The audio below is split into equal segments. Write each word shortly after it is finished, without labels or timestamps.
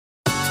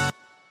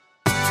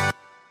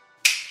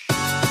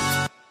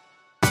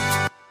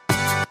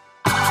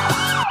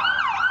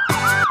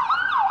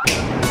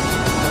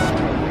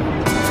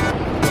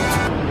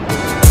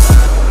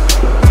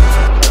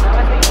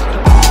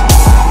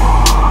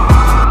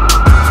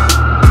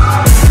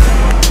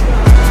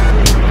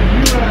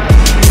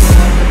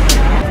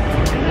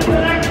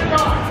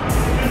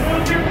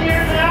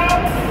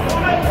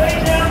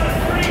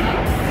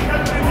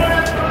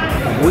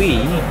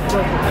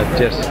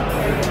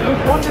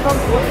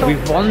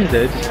We've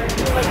wandered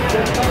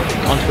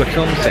onto a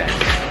film set,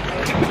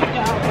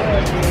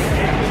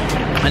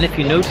 and if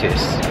you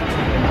notice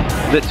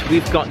that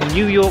we've got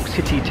New York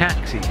City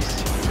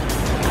taxis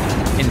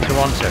in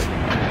Toronto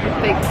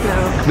Fake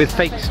snow. with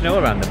fake snow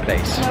around the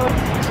place.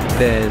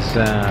 There's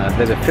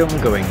a film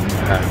going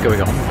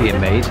on, being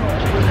made.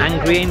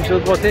 Angry Angel,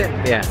 was it?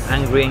 Yeah,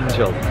 Angry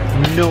Angel.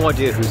 No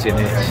idea who's in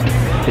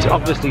it. It's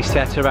obviously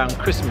set around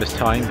Christmas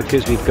time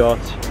because we've got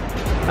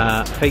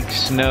fake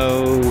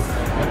snow,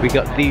 we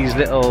got these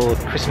little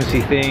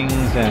Christmassy things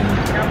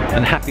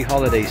and happy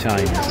holiday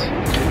signs.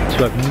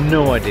 So I have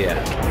no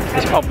idea.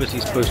 It's obviously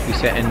supposed to be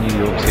set in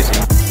New York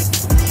City.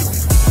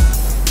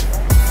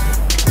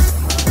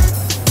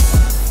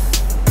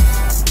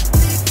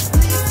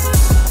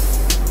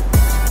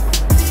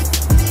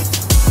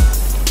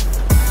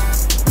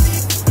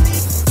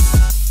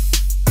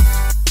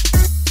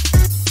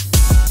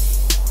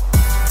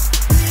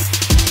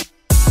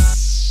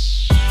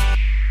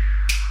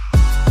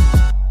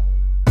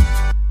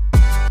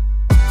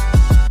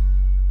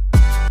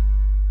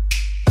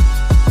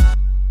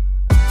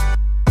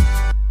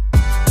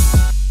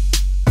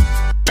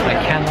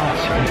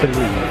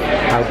 Believe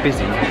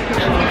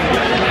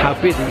how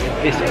busy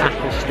this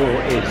Apple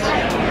store is.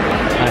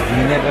 I've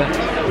never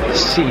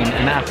seen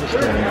an Apple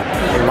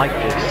store like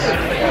this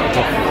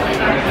before.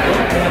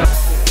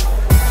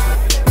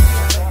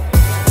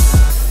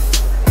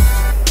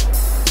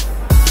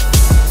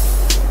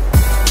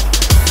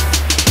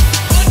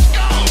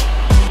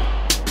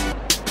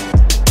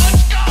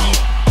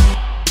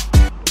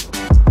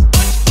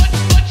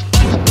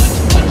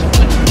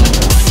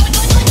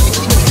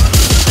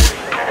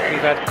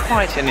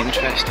 Quite an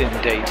interesting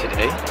day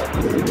today.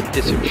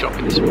 Did some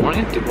shopping this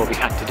morning, did what we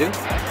had to do,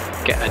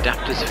 get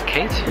adapters for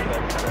Kate,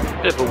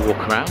 bit of a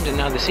walk around, and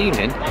now this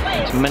evening,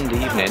 it's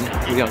Monday evening,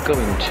 we are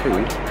going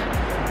to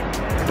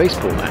a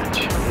baseball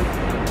match.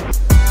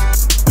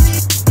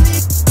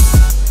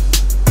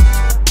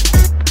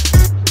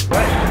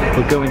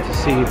 We're going to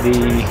see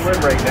the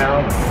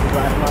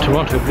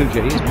Toronto Blue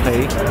Jays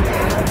play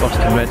the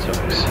Boston Red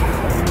Sox.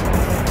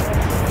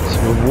 So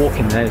we're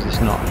walking there, as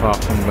it's not far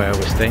from where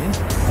we're staying.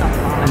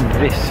 And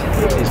this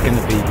is going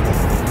to be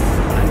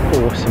an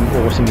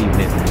awesome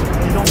evening.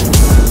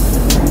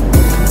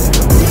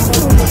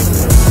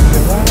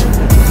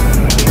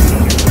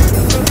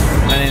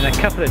 And in a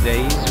couple of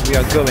days we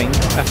are going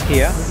up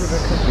here.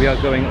 We are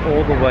going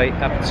all the way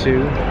up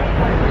to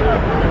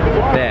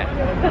there.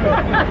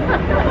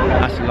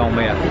 That's a long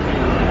way up.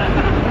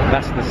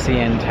 That's the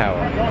CN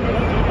Tower.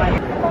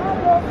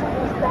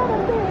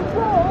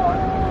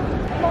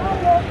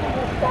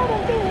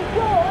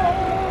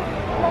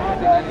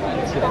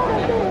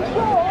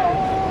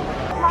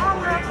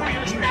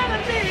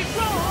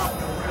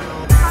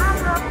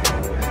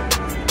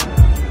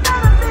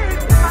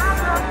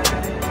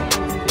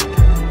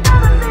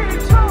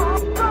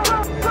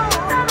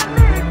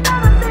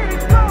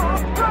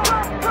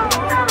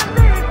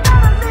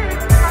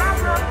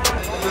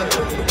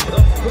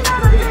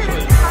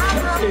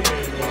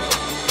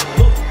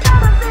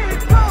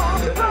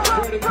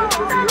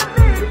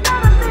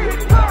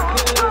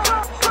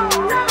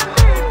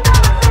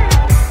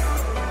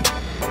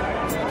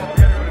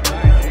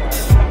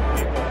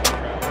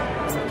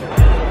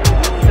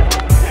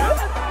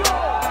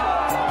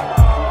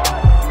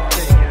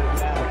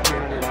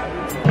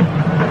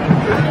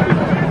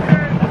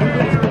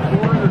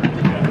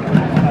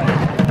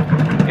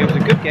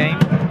 Game.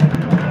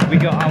 We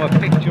got our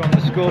picture on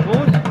the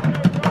scoreboard.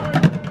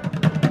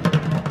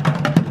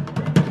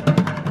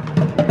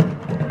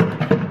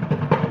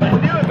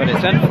 But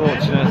it's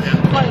unfortunate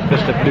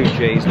that the Blue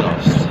Jays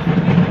lost.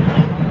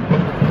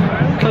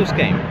 Close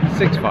game,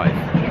 6-5.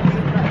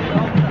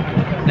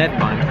 Never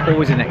mind,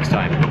 always the next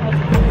time.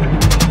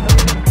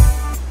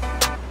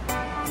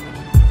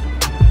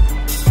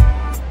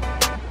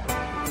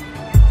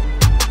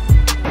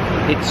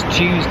 It's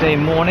Tuesday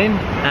morning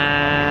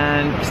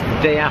and it's the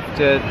day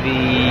after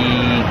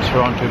the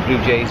Toronto Blue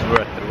Jays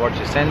were at the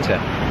Rogers Centre.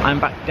 I'm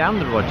back down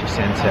the Rogers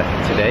Centre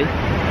today.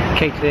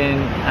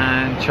 Caitlin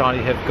and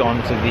Charlie have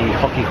gone to the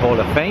Hockey Hall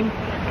of Fame.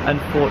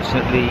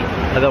 Unfortunately,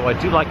 although I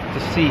do like to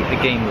see a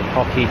game of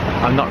hockey,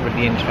 I'm not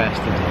really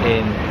interested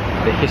in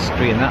the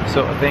history and that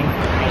sort of thing.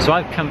 So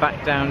I've come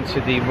back down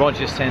to the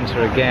Rogers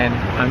Centre again.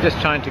 I'm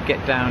just trying to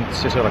get down to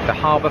sort of like the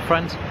harbour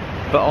front.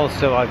 But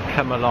also I've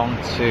come along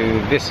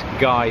to this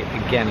guy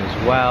again as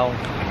well,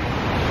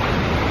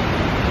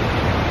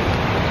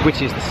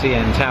 which is the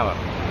CN Tower.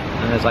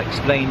 And as I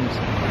explained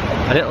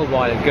a little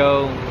while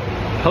ago,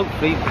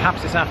 hopefully,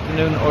 perhaps this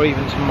afternoon or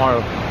even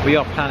tomorrow, we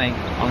are planning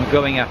on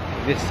going up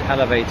this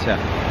elevator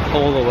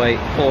all the way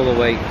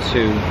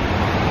to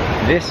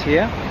this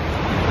here,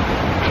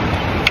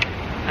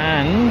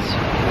 and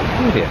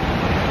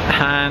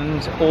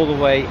all the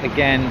way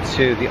again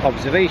to the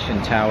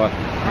observation tower,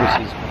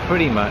 which is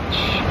pretty much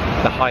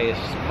the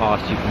highest part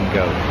you can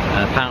go.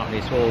 And apparently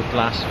it's all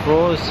glass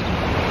floors.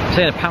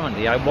 Saying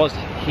apparently, I was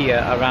here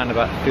around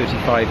about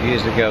 35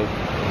 years ago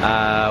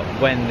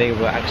when they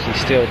were actually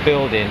still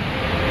building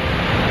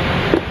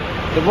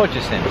the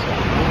Roger Centre.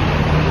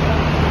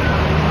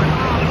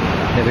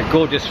 There's a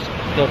gorgeous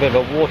little bit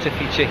of a water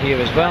feature here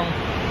as well.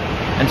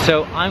 And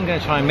so I'm going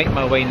to try and make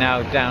my way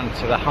now down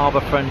to the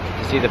harbour front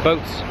to see the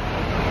boats,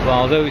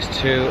 while those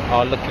two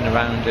are looking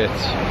around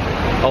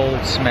at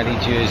old smelly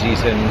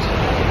jerseys and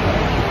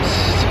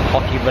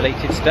hockey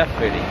related stuff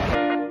really.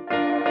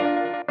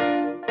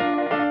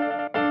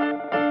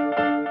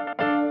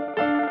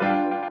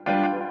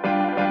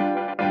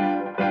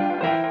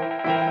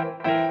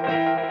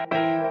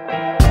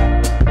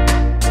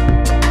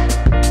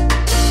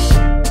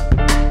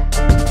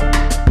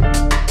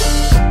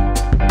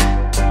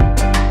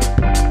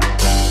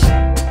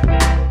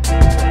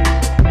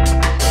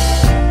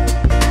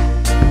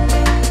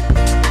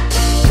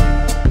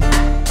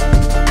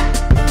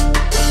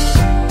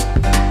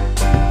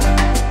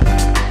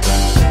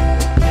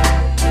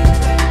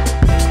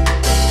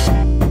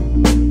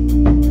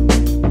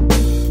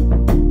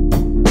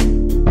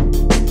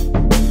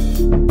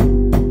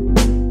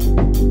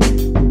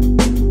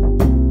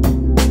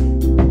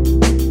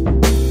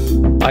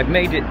 I've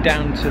made it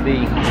down to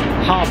the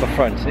harbour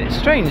front, and it's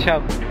strange how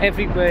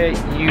everywhere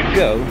you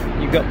go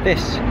you've got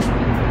this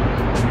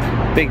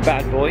big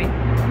bad boy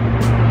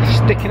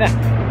sticking up.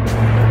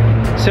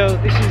 So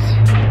this is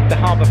the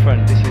harbour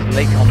front, this is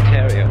Lake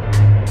Ontario,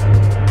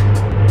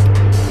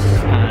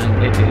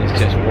 and it is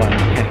just one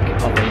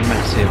heck of a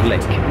massive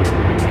lake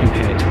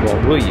compared to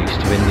what we're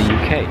used to in the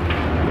UK.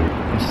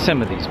 And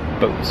some of these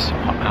boats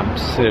are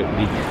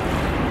absolutely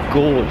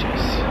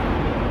gorgeous.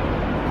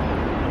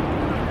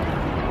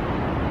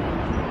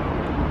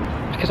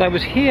 Because I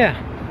was here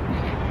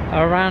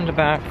around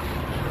about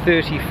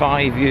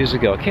 35 years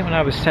ago. I came when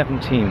I was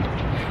 17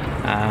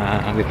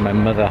 with my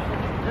mother,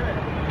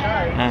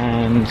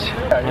 and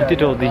I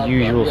did all the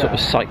usual sort of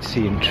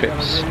sightseeing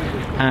trips,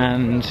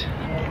 and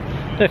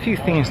there are a few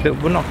things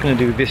that we're not going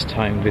to do this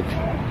time with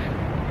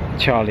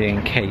Charlie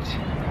and Kate,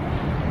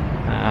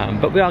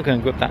 but we are going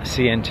to go up that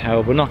CN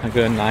Tower. We're not going to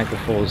go to Niagara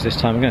Falls this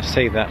time. We're going to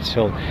save that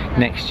till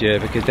next year,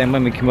 because then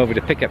when we come over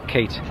to pick up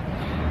Kate,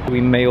 we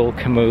may all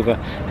come over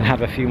and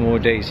have a few more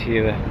days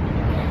here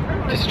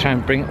just to try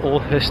and bring all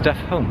her stuff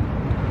home.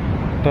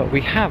 But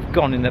we have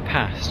gone in the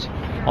past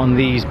on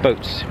these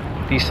boats,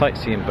 these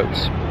sightseeing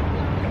boats,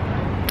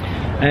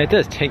 and it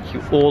does take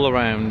you all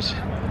around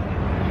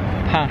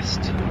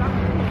past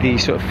the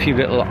sort of few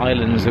little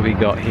islands that we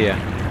got here,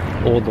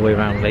 all the way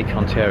around Lake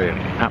Ontario.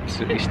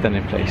 Absolutely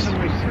stunning place.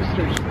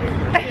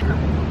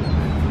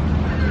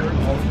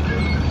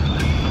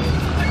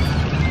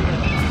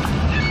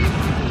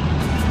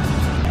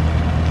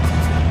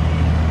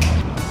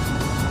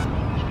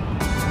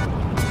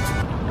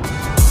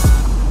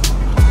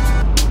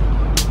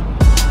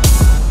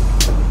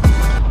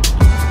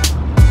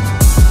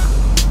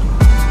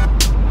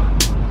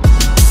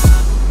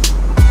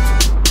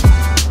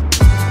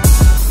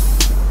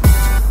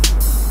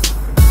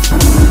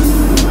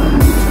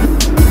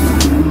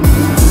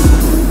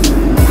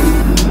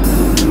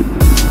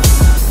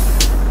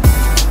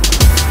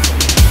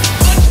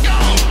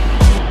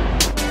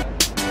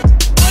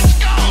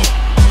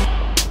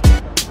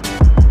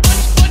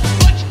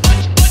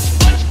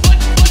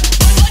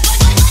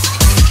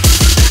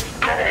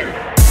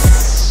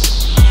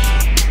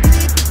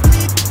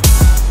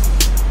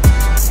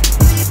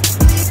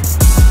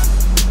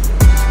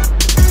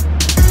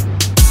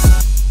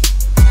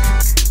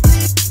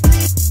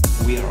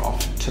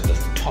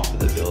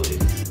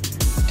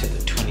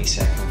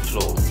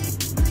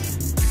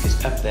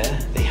 Up there,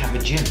 they have a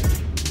gym.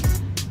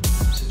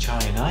 So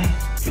Charlie and I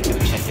are going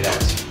to check it out.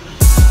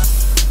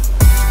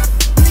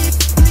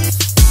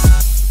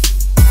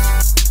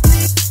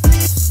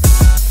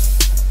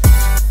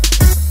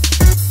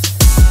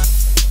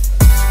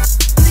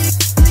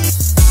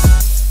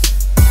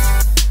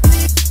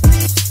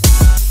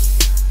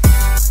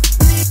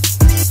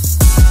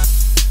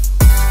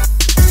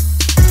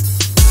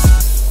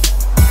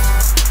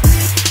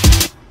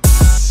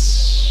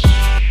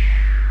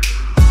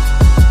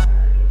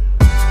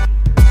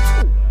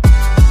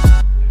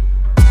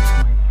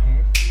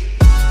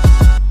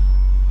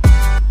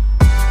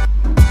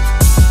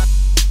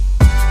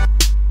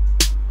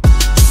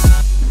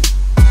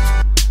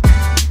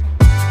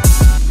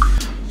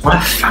 What a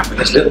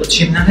fabulous little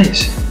gym that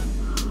is.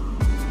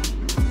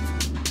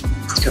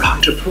 It's got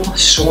hydro pool,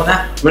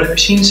 sauna, running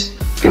machines.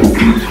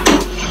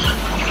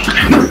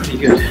 Pretty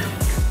good.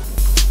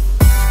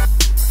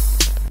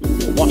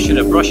 Wash and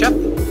a brush up.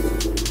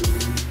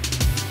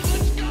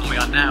 We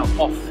are now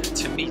off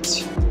to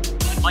meet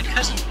my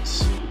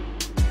cousins,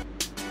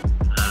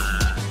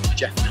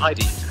 Jeff and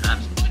Heidi, and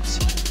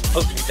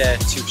hopefully their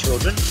two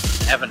children,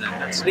 Evan and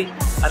Natalie,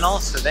 and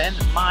also then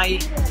my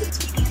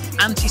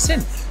Auntie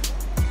Synth.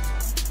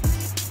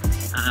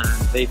 And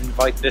they've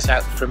invited us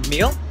out for a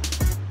meal,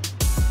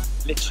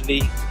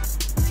 literally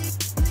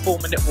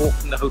 4-minute walk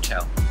from the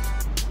hotel.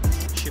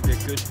 Should be a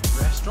good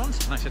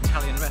restaurant, nice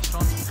Italian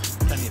restaurant,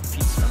 plenty of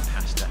pizza and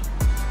pasta.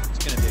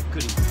 It's going to be a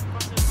good evening.